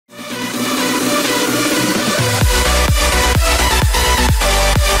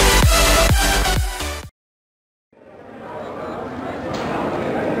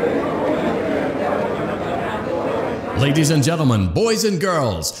Ladies and gentlemen, boys and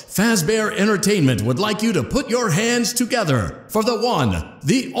girls, Fazbear Entertainment would like you to put your hands together for the one,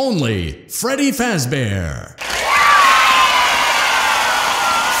 the only, Freddy Fazbear.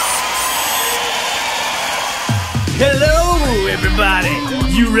 Hello,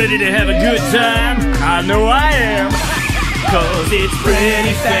 everybody. You ready to have a good time? I know I am. 'Cause it's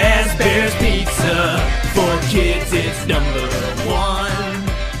Freddy Fazbear's Pizza. For kids, it's number one.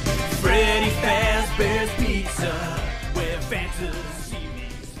 Freddy Fazbear's Pizza, where fantasy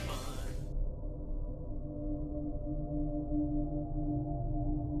meets fun.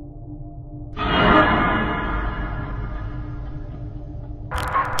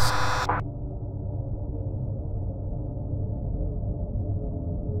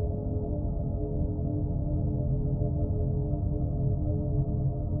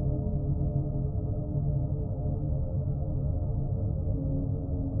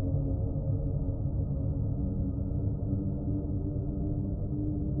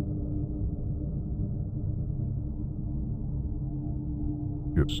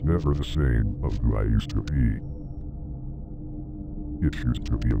 It's never the same of who I used to be. It used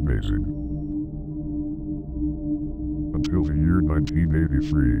to be amazing. Until the year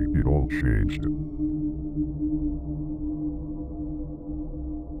 1983, it all changed.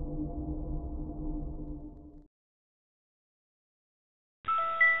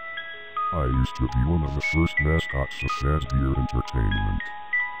 I used to be one of the first mascots of Fazbear Entertainment.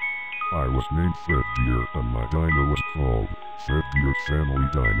 I was named Fred Beer, and my diner was called Fred Beer's Family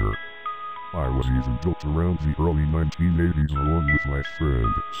Diner. I was even built around the early 1980s along with my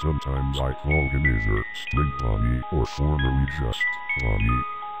friend. Sometimes I call him either String Bonnie or formerly just Bonnie.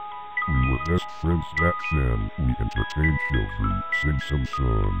 We were best friends back then. We entertained children, sing some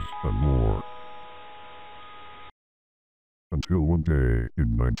songs, and more. Until one day,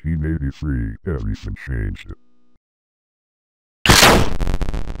 in 1983, everything changed.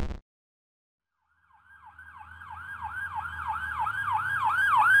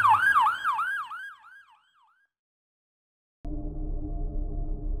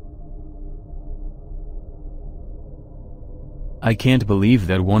 I can't believe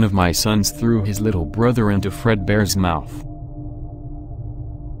that one of my sons threw his little brother into Fredbear's mouth.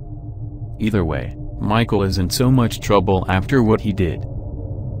 Either way, Michael is in so much trouble after what he did.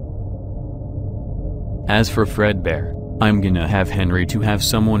 As for Fredbear, I'm gonna have Henry to have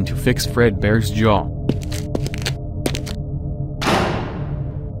someone to fix Fredbear's jaw.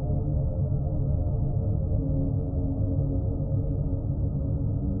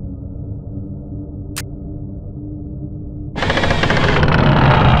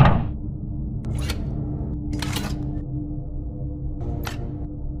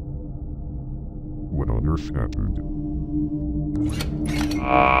 What on earth happened?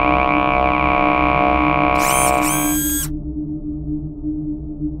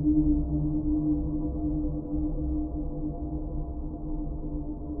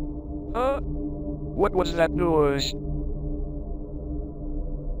 What was that noise?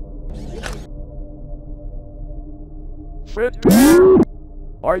 Fredbear?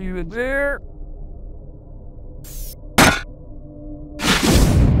 Are you in there?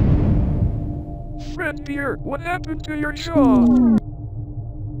 Fredbear, what happened to your jaw?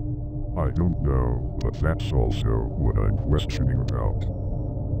 I don't know, but that's also what I'm questioning about.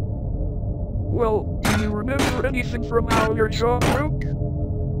 Well, do you remember anything from how your jaw broke?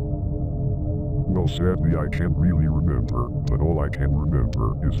 Well, sadly I can't really remember, but all I can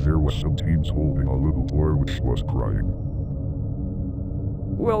remember is there was some teens holding a little boy which was crying.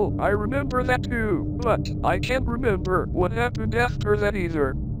 Well, I remember that too, but I can't remember what happened after that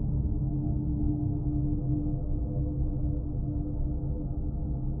either.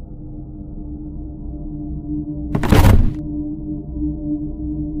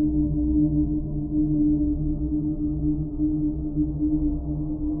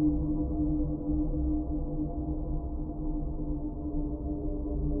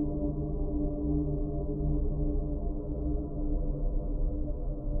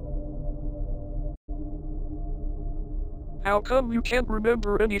 How come you can't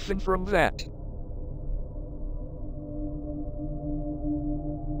remember anything from that?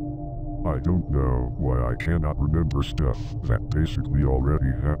 I don't know why I cannot remember stuff that basically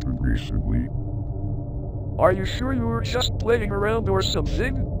already happened recently. Are you sure you were just playing around or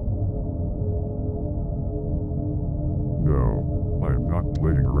something? No, I'm not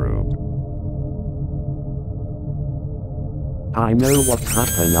playing around. I know what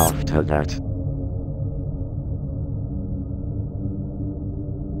happened after that.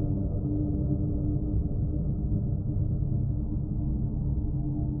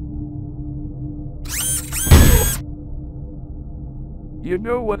 You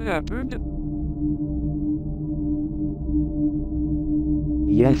know what happened?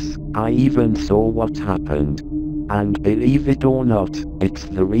 Yes, I even saw what happened. And believe it or not, it's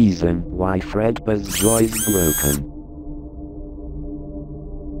the reason why Fredbear's jaw is broken.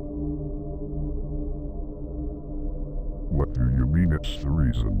 What do you mean it's the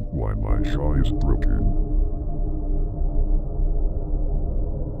reason why my jaw is broken?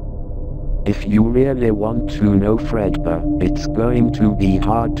 If you really want to know Fredbear, it's going to be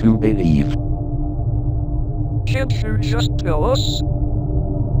hard to believe. Can't you just tell us?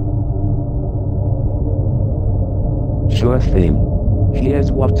 Sure thing.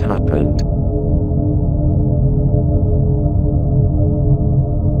 Here's what happened.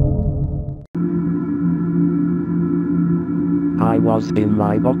 I was in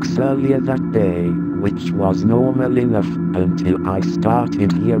my box earlier that day, which was normal enough, until I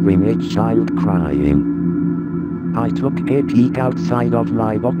started hearing a child crying. I took a peek outside of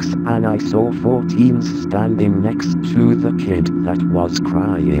my box and I saw 4 teens standing next to the kid that was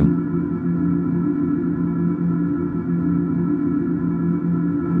crying.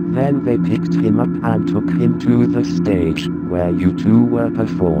 Then they picked him up and took him to the stage, where you two were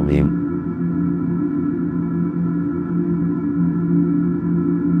performing.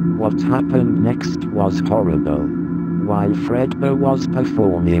 What happened next was horrible. While Fredbear was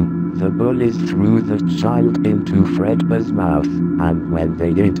performing, the bullies threw the child into Fredbear's mouth, and when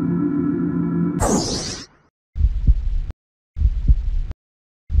they did,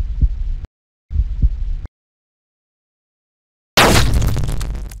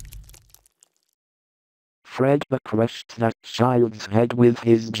 Fredbear crushed that child's head with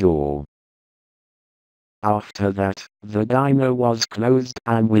his jaw. After that, the diner was closed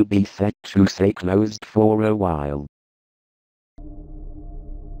and will be set to stay closed for a while.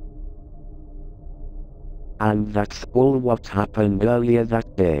 And that's all what happened earlier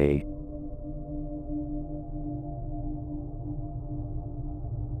that day.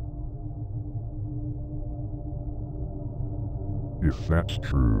 If that's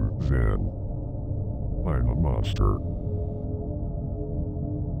true, then I'm a monster.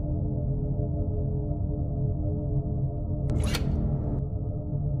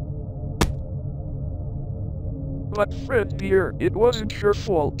 But Fredbear, it wasn't your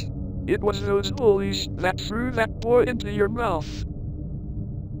fault. It was those bullies that threw that boy into your mouth.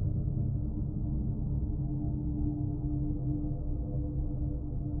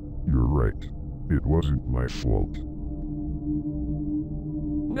 You're right. It wasn't my fault.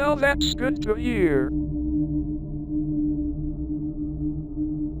 Now that's good to hear.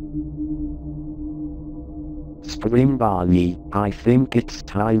 Spring Barney, I think it's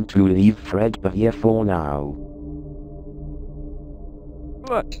time to leave Fredbear here for now.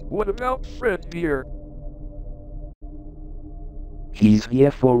 But what about Fredbear? He's here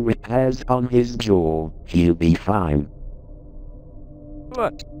for repairs on his jaw. He'll be fine.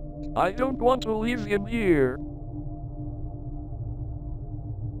 But I don't want to leave him here.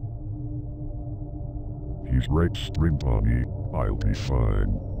 He's right, Spring Bonnie. I'll be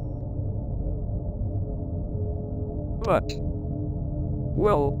fine. But,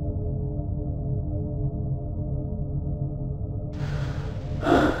 well,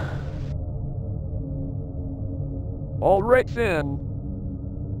 all right then.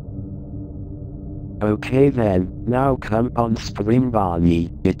 Okay then, now come on Spring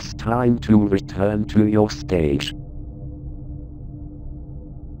Barney, it's time to return to your stage.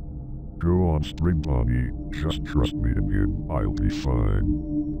 Go on, Spring Bonnie. Just trust me in him. I'll be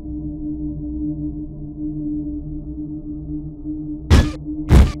fine.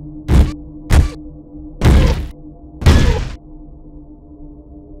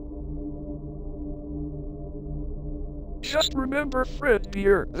 Just remember,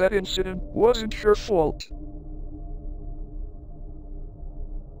 Fredbear, that incident wasn't your fault.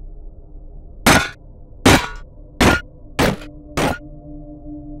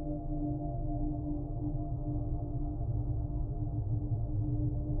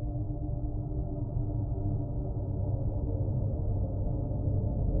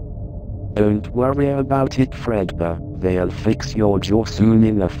 Don't worry about it, Fredbear, they'll fix your jaw soon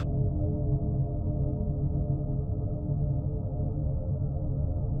enough.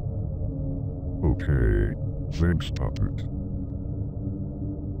 Okay. Thanks, Puppet.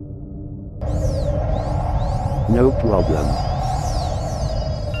 No problem.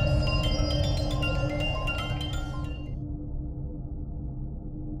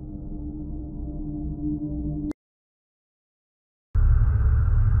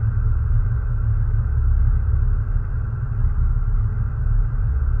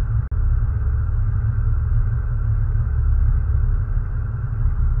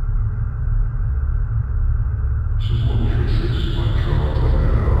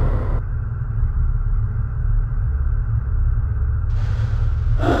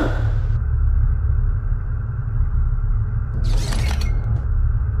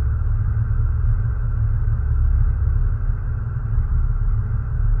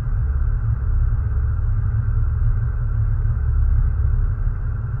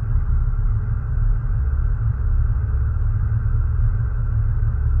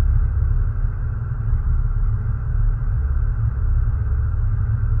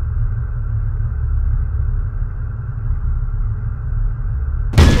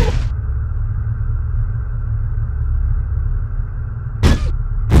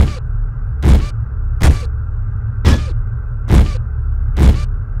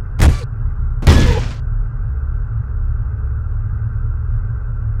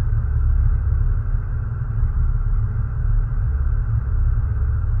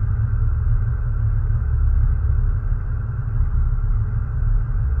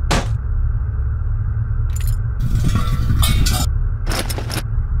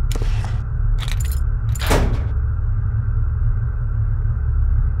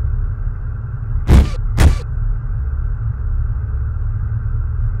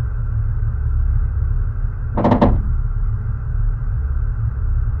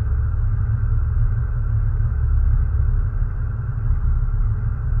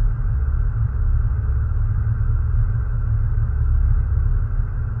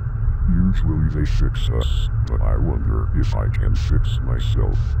 Usually they fix us, but I wonder if I can fix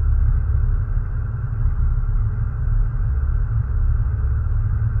myself.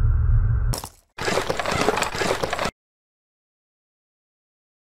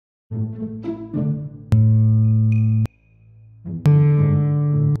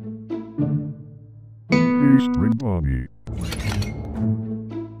 Hey, Spring Bonnie.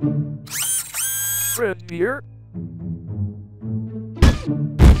 Fred here.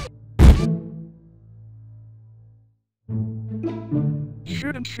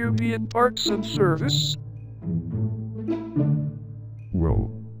 Shouldn't you be in parts and service?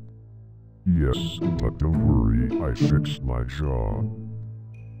 Well, yes, but don't worry, I fixed my jaw.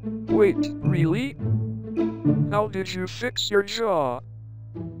 Wait, really? How did you fix your jaw?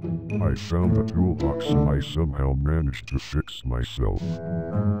 I found a toolbox and I somehow managed to fix myself.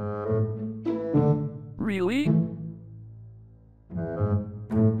 Really?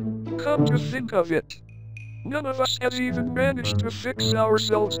 Come to think of it, none of us has even managed to fix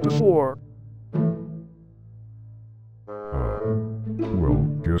ourselves before. Well,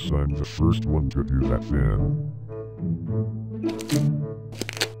 guess I'm the first one to do that then.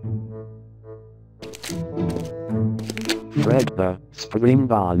 Fredbear, Spring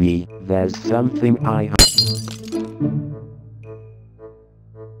Bonnie, there's something I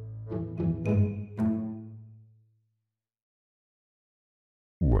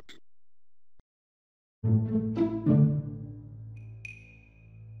What?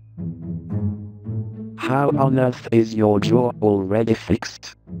 How on earth is your jaw already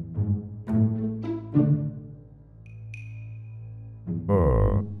fixed?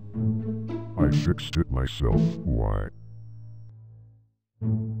 I fixed it myself, why?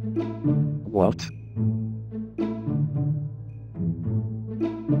 What?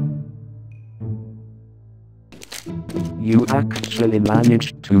 You actually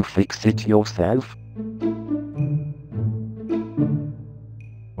managed to fix it yourself?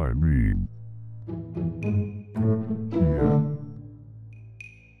 I mean... yeah.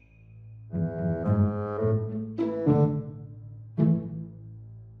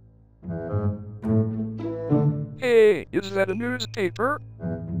 Hey, is that a newspaper?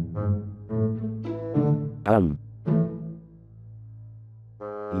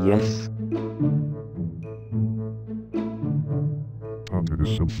 Yes.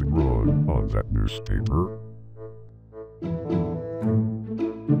 There's something wrong on that newspaper.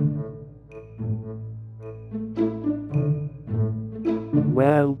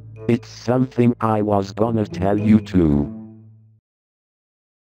 Well, it's something I was gonna tell you too.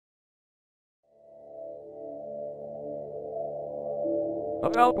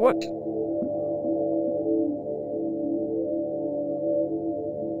 About what?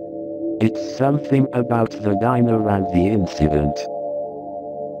 It's something about the diner and the incident.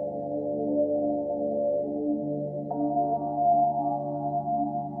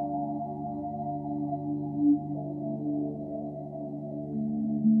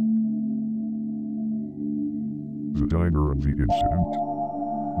 The diner and the incident?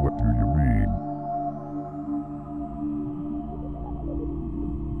 What do you mean?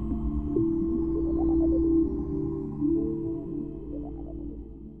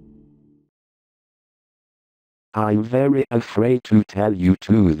 I'm very afraid to tell you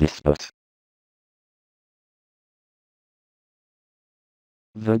this, but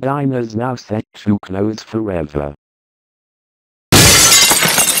the diner's now set to close forever.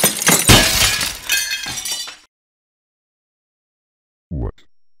 What?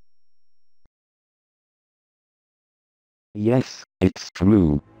 Yes, it's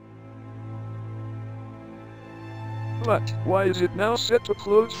true. But why is it now set to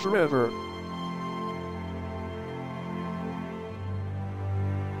close forever?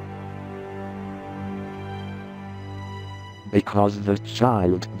 Because the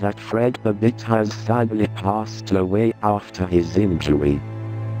child that Fred bit has sadly passed away after his injury.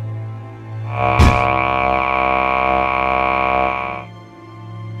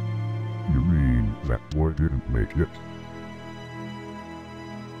 You mean that boy didn't make it?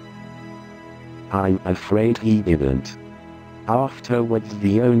 I'm afraid he didn't. Afterwards,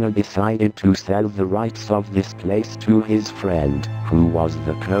 the owner decided to sell the rights of this place to his friend, who was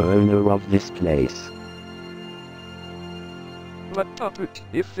the co-owner of this place. But Puppet,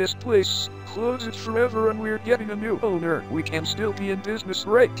 if this place closes forever and we're getting a new owner, we can still be in business,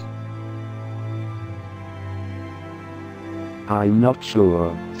 right? I'm not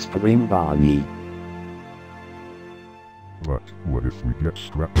sure, Spring Bonnie. But what if we get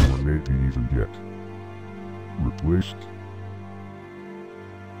scrapped or maybe even get replaced?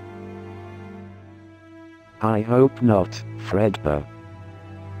 I hope not, Fredbear.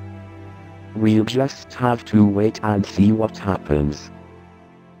 We'll just have to wait and see what happens.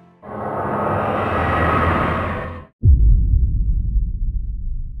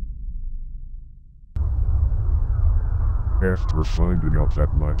 After finding out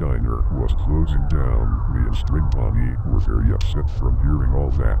that my diner was closing down, me and String Bonnie were very upset from hearing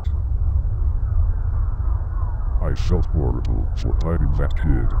all that. I felt horrible for hiding that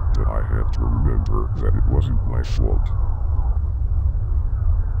kid, but I had to remember that it wasn't my fault.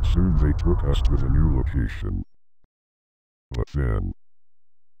 Soon they took us to the new location. But then,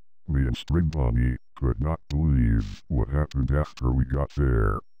 me and String Bonnie could not believe what happened after we got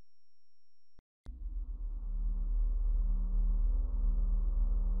there.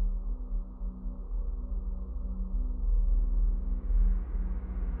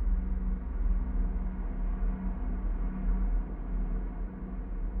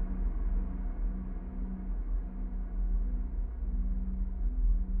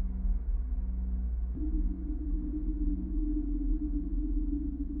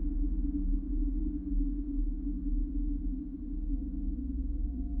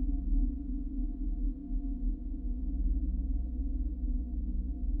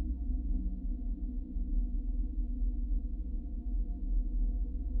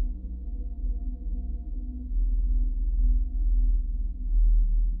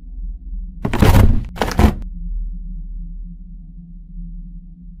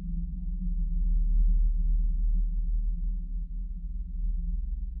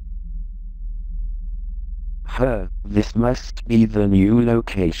 This must be the new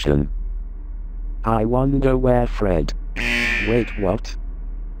location. I wonder where Fred... Wait, what?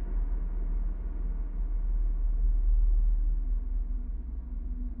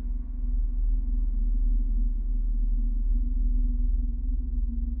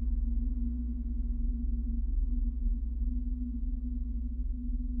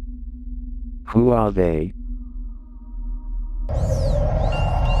 Who are they?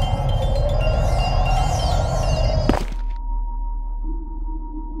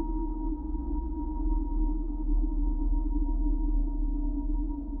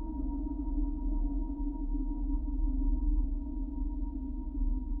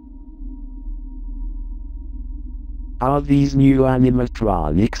 Are these new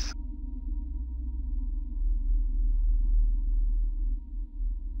animatronics?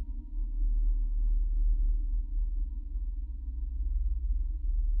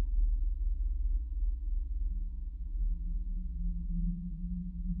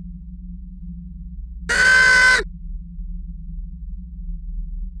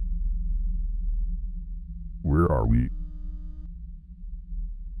 Where are we?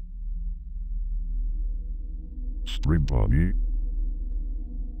 String Bonnie?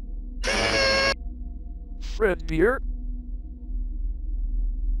 Fred dear?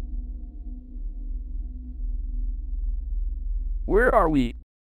 Where are we?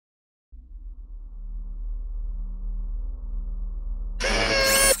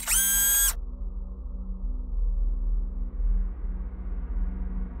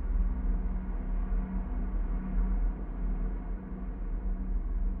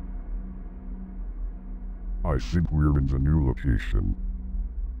 I think we're in the new location.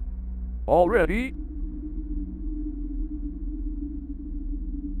 Already?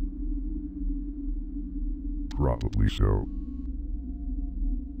 Probably so.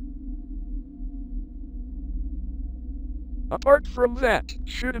 Apart from that,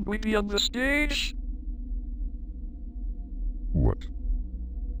 shouldn't we be on the stage? What?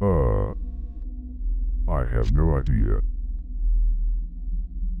 I have no idea.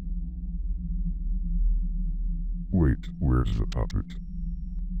 Wait, where's the puppet?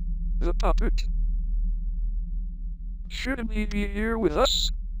 The puppet? Shouldn't he be here with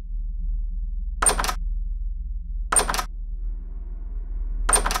us?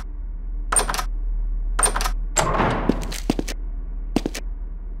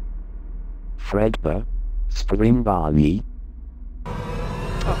 Fredbear? Spring Bonnie?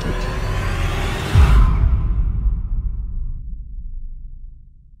 Puppet.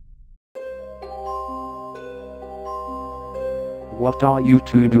 What are you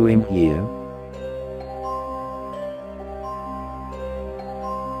two doing here?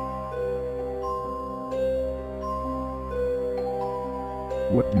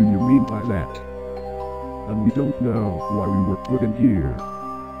 What do you mean by that? And we don't know why we were put in here.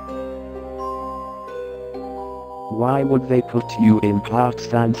 Why would they put you in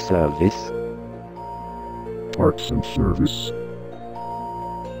parts and service? Parts and service?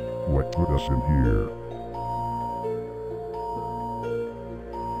 What put us in here?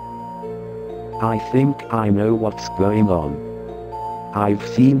 I think I know what's going on. I've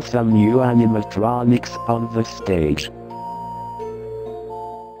seen some new animatronics on the stage.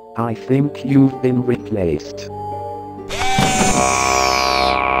 I think you've been replaced.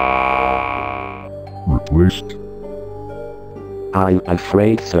 Replaced? I'm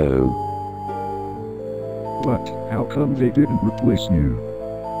afraid so. But how come they didn't replace you?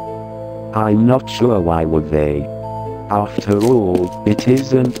 I'm not sure why would they. After all, it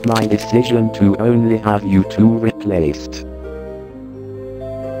isn't my decision to only have you two replaced.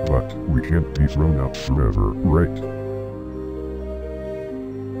 But we can't be thrown out forever, right?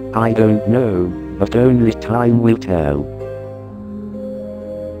 I don't know, but only time will tell.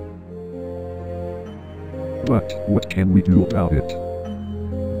 But what can we do about it?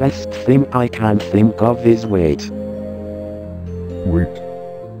 Best thing I can think of is wait. Wait.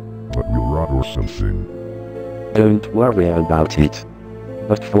 But we'll rot or something. Don't worry about it.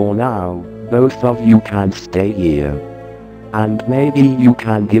 But for now, both of you can stay here. And maybe you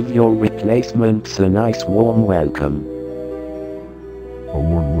can give your replacements a nice warm welcome. A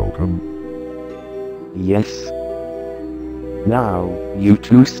warm welcome? Yes. Now, you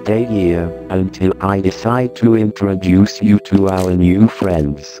two stay here until I decide to introduce you to our new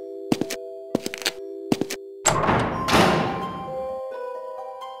friends.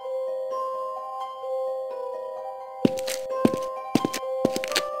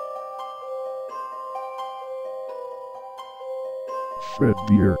 Fred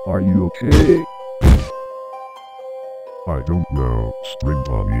dear, are you okay? I don't know, Spring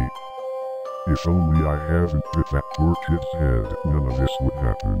Bonnie. If only I hadn't bit that poor kid's head, none of this would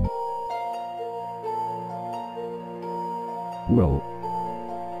happen. Well,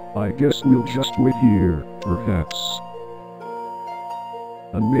 I guess we'll just wait here, perhaps.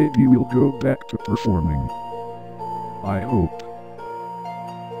 And maybe we'll go back to performing. I hope.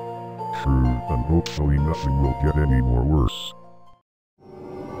 True, and hopefully nothing will get any more worse.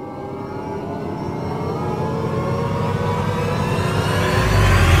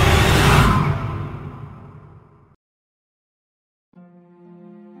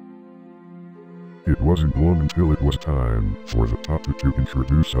 It wasn't long until it was time for the puppet to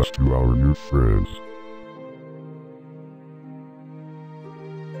introduce us to our new friends.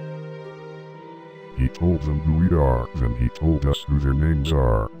 He told them who we are, then he told us who their names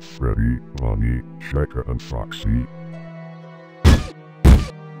are: Freddy, Bonnie, Shaka, and Foxy.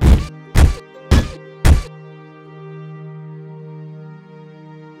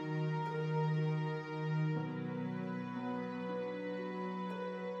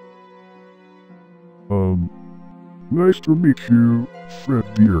 Nice to meet you, Fred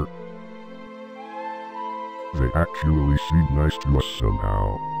dear. They actually seem nice to us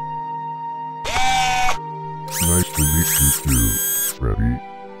somehow. Nice to meet you too, Freddy.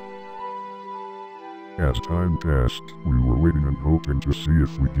 As time passed, we were waiting and hoping to see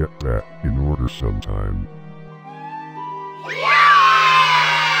if we get that in order sometime. We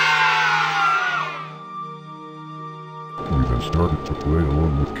then started to play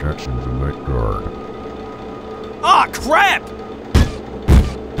along with catching the night guard. Ah, crap!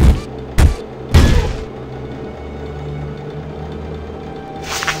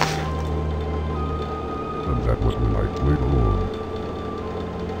 And that was when I played along.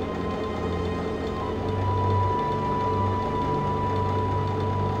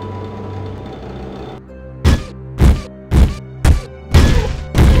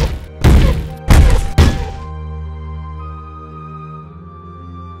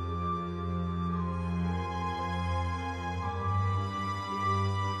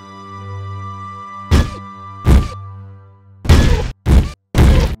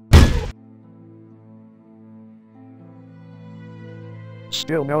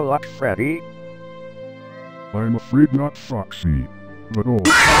 Still no luck, Freddy? I'm afraid not, Foxy. But oh.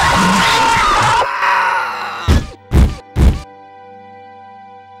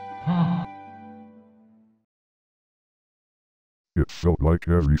 It felt like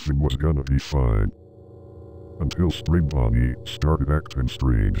everything was gonna be fine. Until Spring Bonnie started acting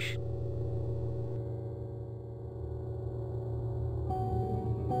strange.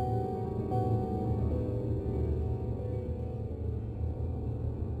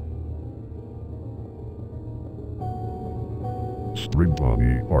 Spring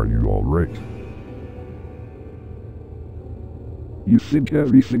Bonnie, are you alright? You think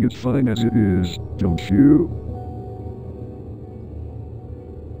everything is fine as it is, don't you?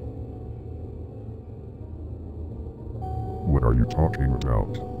 What are you talking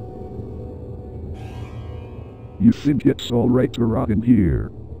about? You think it's alright to rot in here?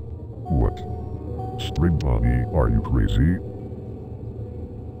 What? Spring Bonnie, are you crazy?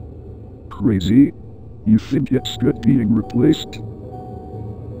 Crazy? You think it's good being replaced?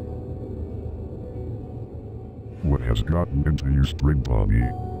 has gotten into you, Spring Bonnie.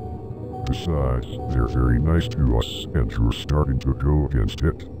 Besides, they're very nice to us, and you're starting to go against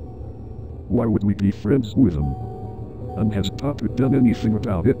it. Why would we be friends with him? And has Puppet done anything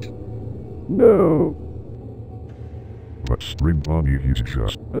about it? No! But Spring Bonnie, he's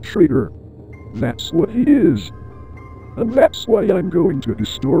just A traitor. That's what he is. And that's why I'm going to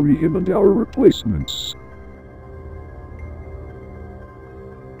destroy him and our replacements.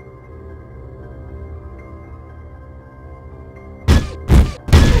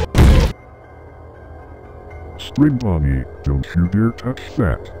 Spring Bonnie, don't you dare touch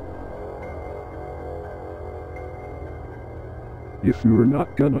that. If you're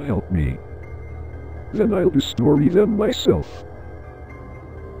not gonna help me, then I'll destroy them myself.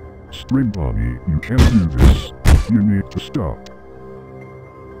 Spring Bonnie, you can't do this. You need to stop.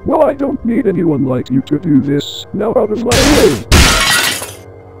 Well, I don't need anyone like you to do this. Now out of my way!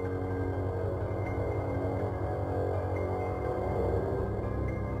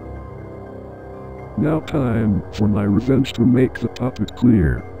 Now time for my revenge to make the puppet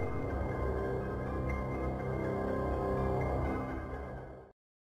clear.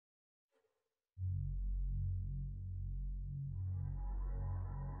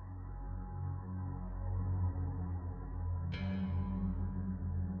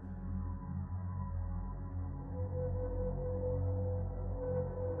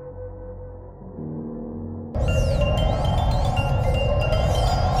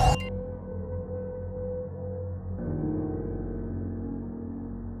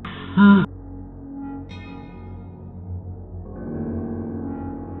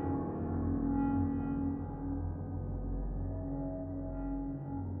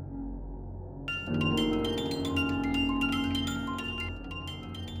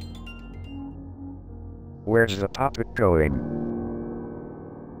 Where's the puppet going?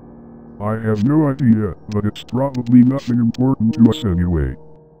 I have no idea, but it's probably nothing important to us anyway.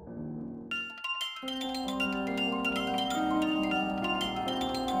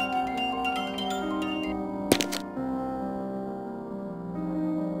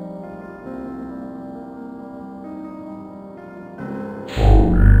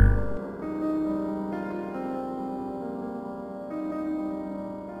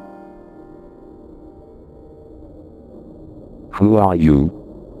 Who are you?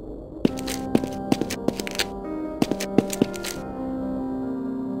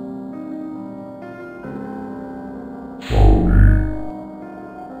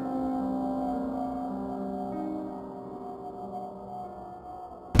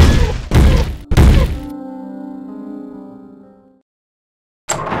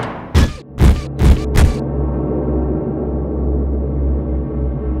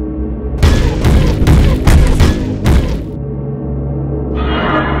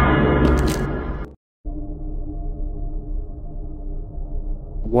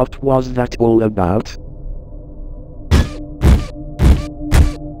 What was that all about?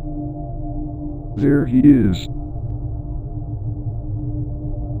 There he is.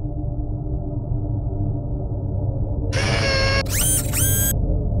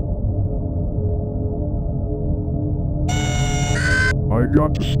 I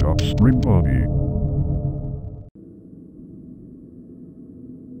got to stop Spring Bonnie.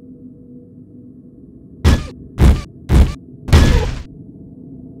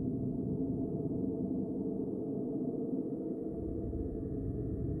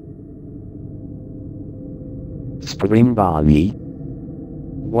 Spring Bonnie?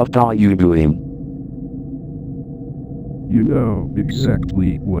 What are you doing? You know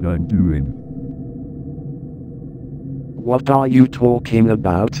exactly what I'm doing. What are you talking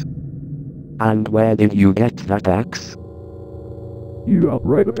about? And where did you get that axe? You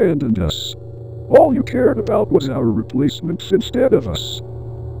outright abandoned us. All you cared about was our replacements instead of us.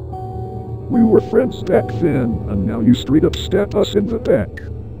 We were friends back then, and now you straight up stab us in the back.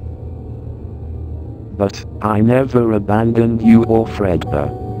 But I never abandoned you or Fredbear.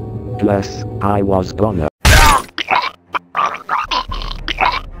 Plus, I was gonna.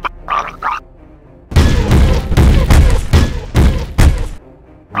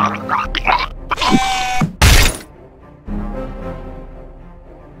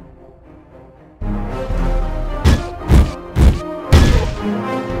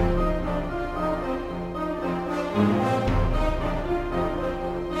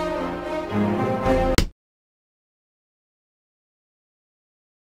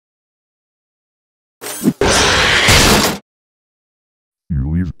 You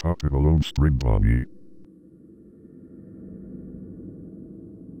leave Puppet alone, Spring Bonnie.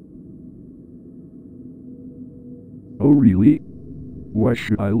 Oh really? Why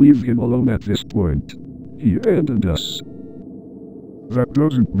should I leave him alone at this point? He abandoned us. That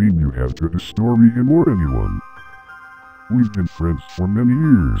doesn't mean you have to destroy him or anyone. We've been friends for many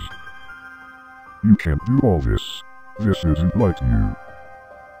years. You can't do all this. This isn't like you.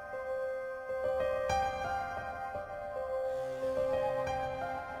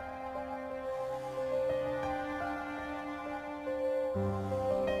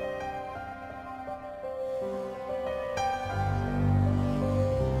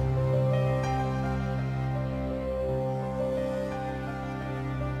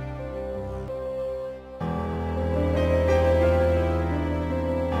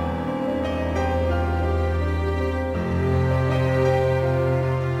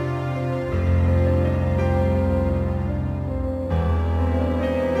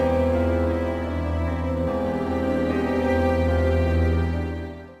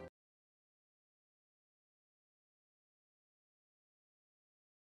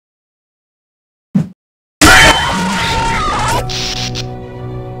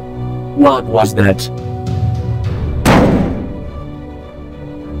 What was that?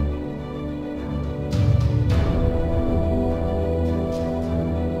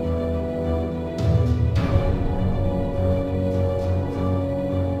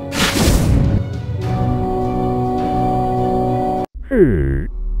 Hey.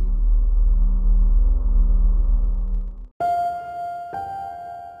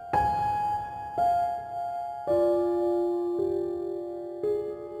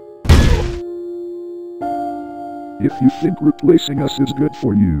 If you think replacing us is good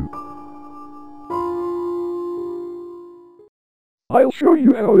for you, I'll show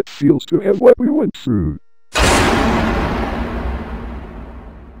you how it feels to have what we went through.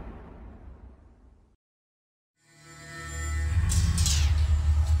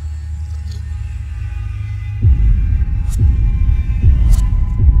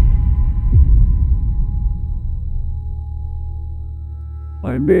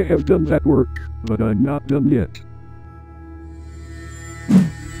 I may have done that work, but I'm not done yet.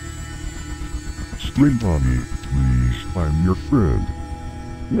 Spring on me, please. I'm your friend.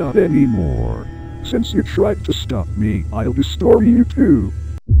 Not anymore. Since you tried to stop me, I'll destroy you too.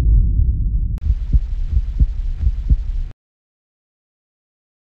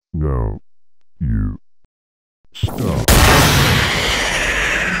 No. You. Stop.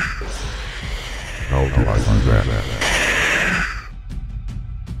 How did I do that?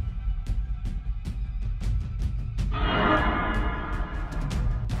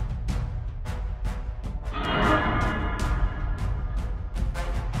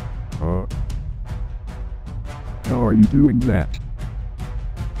 How are you doing that?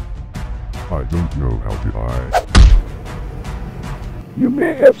 I don't know how did I. You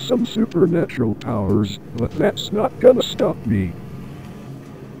may have some supernatural powers, but that's not gonna stop me.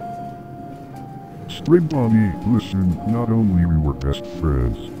 Spring Bonnie, listen, not only we were best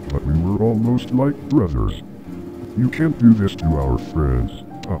friends, but we were almost like brothers. You can't do this to our friends,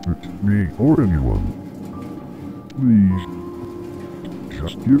 Puppet, me, or anyone. Please.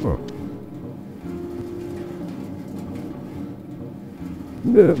 Just give up.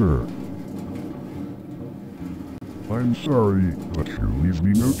 Never. I'm sorry, but you leave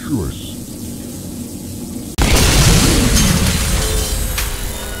me no choice.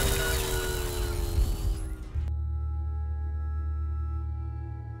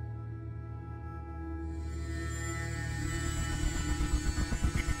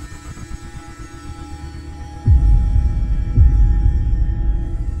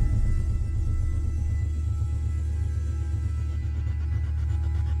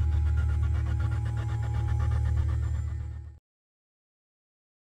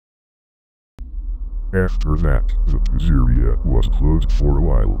 After that, the pizzeria was closed for a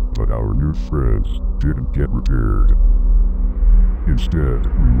while, but our new friends didn't get repaired. Instead,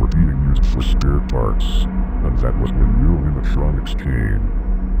 we were being used for spare parts, and that was when new animatronics came.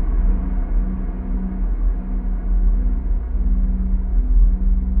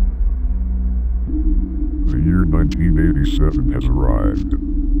 The year 1987 has arrived.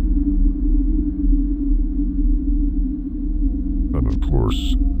 And of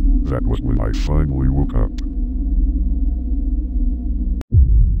course, that was when I finally woke up.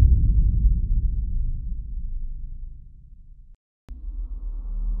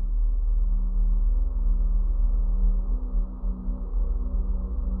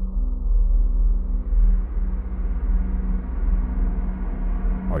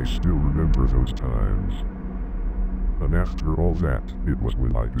 I still remember those times. And after all that, it was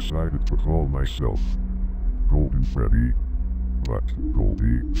when I decided to call myself Golden Freddy. But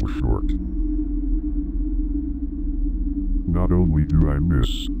Goldie for short. Not only do I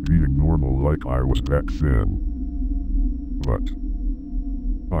miss being normal like I was back then, but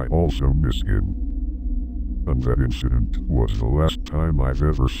I also miss him. And that incident was the last time I've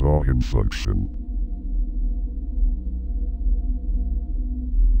ever saw him function.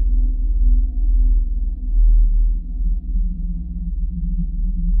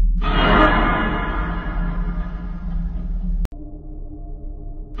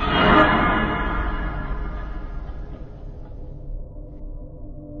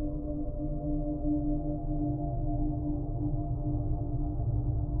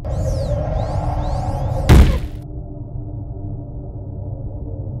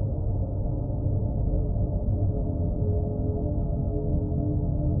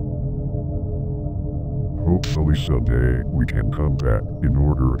 Hopefully someday we can come back in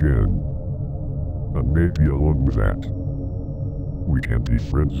order again. And maybe along with that, we can be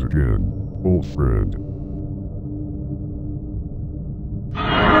friends again, old friend.